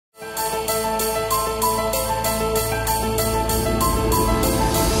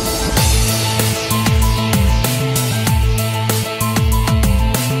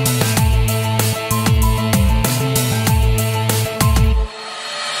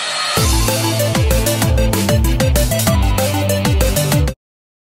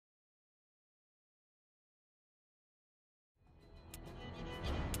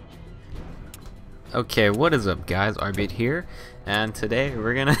Okay, what is up guys, Arbit here, and today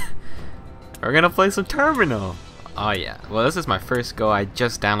we're gonna play some Terminal. Oh yeah, well this is my first go. I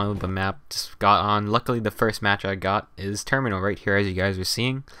just downloaded the map, just got on. Luckily the first match I got is Terminal right here as you guys are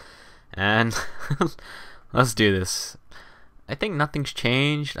seeing, and let's do this. I think nothing's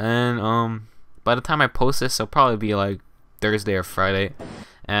changed, and by the time I post this it'll probably be like Thursday or Friday,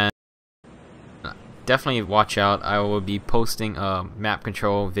 and definitely watch out. I will be posting a map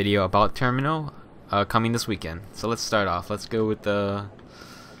control video about Terminal coming this weekend. So let's start off. Let's go with our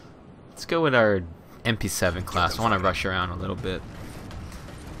MP7 class. I want to rush around a little bit.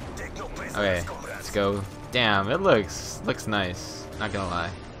 Okay, let's go. Damn, it looks nice. Not gonna lie.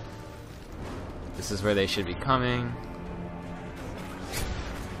 This is where they should be coming.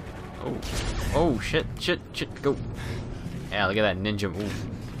 Oh shit, go. Yeah, look at that ninja move.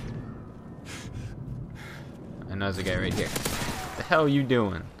 I know there's a guy right here. What the hell are you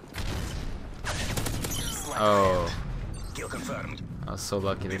doing? Oh. I was so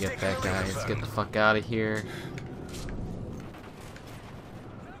lucky to get that guy. Let's get the fuck out of here.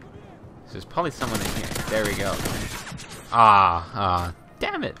 There's probably someone in here. There we go.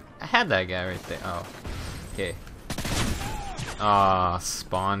 Damn it. I had that guy right there. Oh. Okay.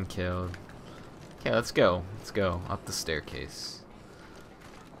 Spawn killed. Okay, let's go. Let's go up the staircase.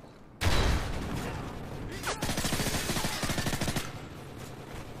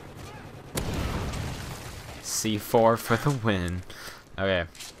 C4 for the win. Okay.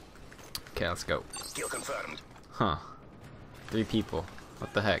 Okay, let's go. Kill confirmed. Huh. 3 people.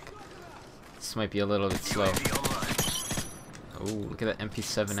 What the heck? This might be a little bit slow. Oh, look at that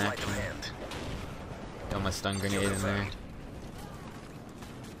MP7 action. Got my stun grenade in there.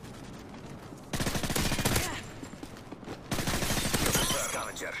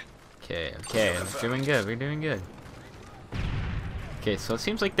 Okay, we're doing good. We're doing good. Okay, so it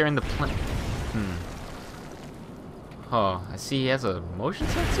seems like they're in the plane. Oh, I see he has a motion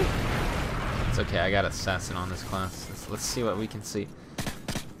sensor? It's okay, I got assassin on this class. Let's see what we can see.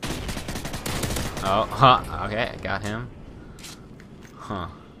 Oh, huh, okay, I got him. Huh.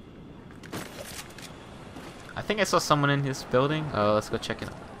 I think I saw someone in this building. Oh, let's go check it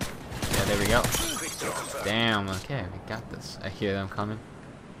out. Yeah, there we go. Damn, okay, we got this. I hear them coming.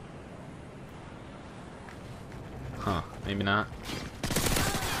 Huh, maybe not.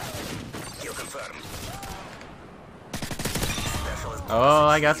 Oh,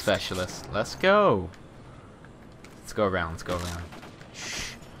 I got specialist. Let's go. Let's go around. Let's go around.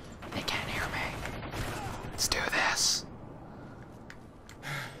 Shh. They can't hear me. Let's do this.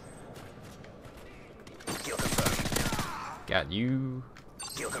 Got you.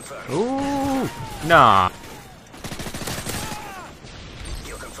 Ooh. Nah.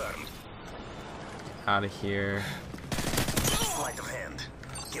 Out of here. Sleight of hand.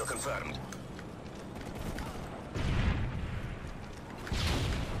 Kill confirmed.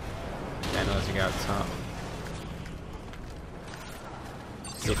 I know there's a guy up top.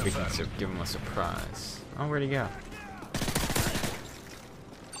 See if we can give him a surprise. Oh, where'd he go?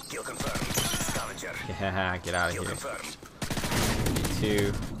 Kill confirmed. Scavenger. Yeah, get out of Kill here. confirmed. Me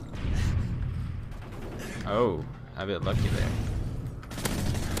too. Oh, a bit lucky there.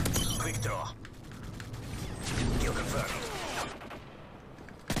 Quick draw. Kill confirmed.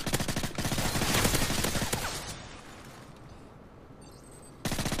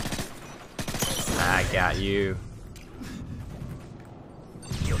 I got you.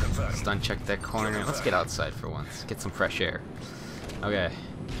 Kill confirmed. Stun check that corner. Let's get outside for once. Get some fresh air. Okay.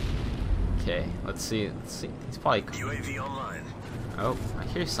 Okay, let's see. Let's see. He's probably. UAV online. Oh, I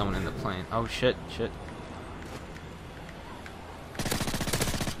hear someone in the plane. Oh shit, shit.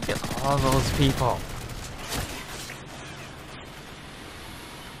 Look at all those people.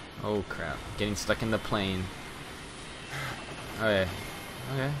 Oh crap. Getting stuck in the plane. Okay.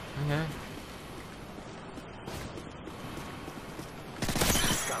 Okay, okay.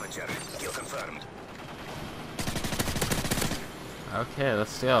 Scavenger. Kill confirmed. Okay,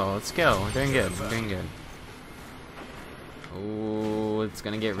 let's go. Let's go. We're doing good. We're doing good. Ooh, it's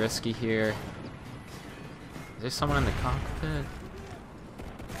gonna get risky here. Is there someone in the cockpit?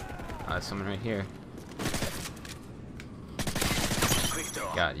 Oh, there's someone right here. Quick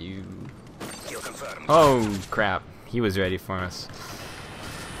draw. Got you. Kill confirmed. Oh crap. He was ready for us.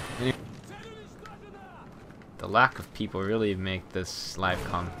 Anyway, the lack of people really make this live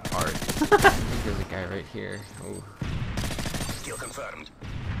com hard. I think there's a guy right here. Ooh. Kill confirmed.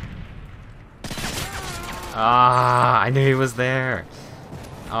 Ah, I knew he was there.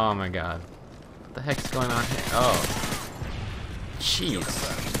 Oh my god. What the heck's going on here? Oh. Jeez.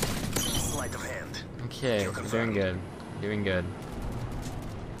 Sleight of hand. Okay, we're doing good. Doing good.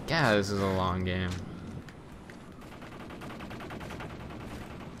 Yeah, this is a long game.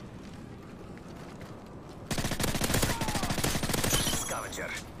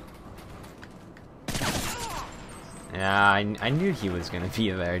 Yeah, I knew he was gonna be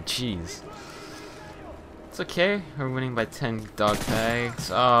there. Jeez. It's okay. We're winning by 10 dog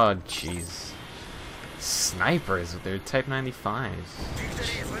tags. Oh, jeez. Snipers with their Type 95s.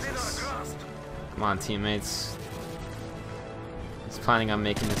 Jesus. Come on, teammates. I was planning on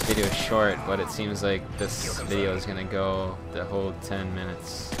making this video short, but it seems like this video is gonna go the whole 10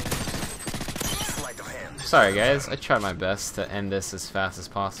 minutes. Sorry guys, I tried my best to end this as fast as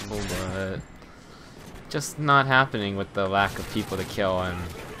possible, but just not happening with the lack of people to kill and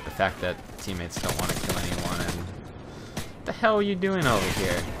the fact that teammates don't want to kill anyone. And what the hell are you doing over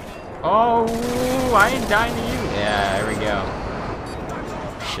here? Oh, I ain't dying to you. Yeah, there we go.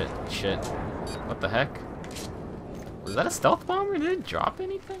 Shit. What the heck? Was that a stealth bomb or did it drop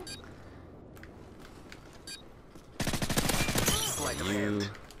anything? You.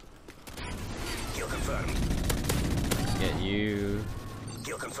 Kill confirmed. Get you.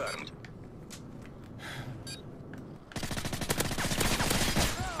 Kill confirmed.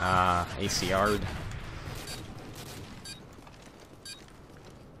 Ah, ACR'd.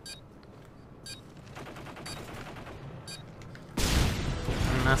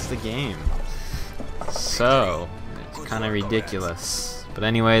 And that's the game. So, it's kind of ridiculous. But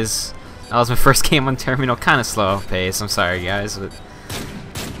anyways, that was my first game on Terminal. Kind of slow pace. I'm sorry guys, but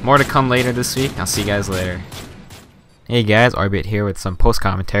more to come later this week. I'll see you guys later. Hey guys, Arbit here with some post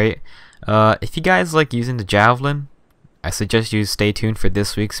commentary. If you guys like using the Javelin, I suggest you stay tuned for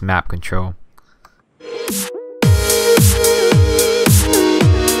this week's map control.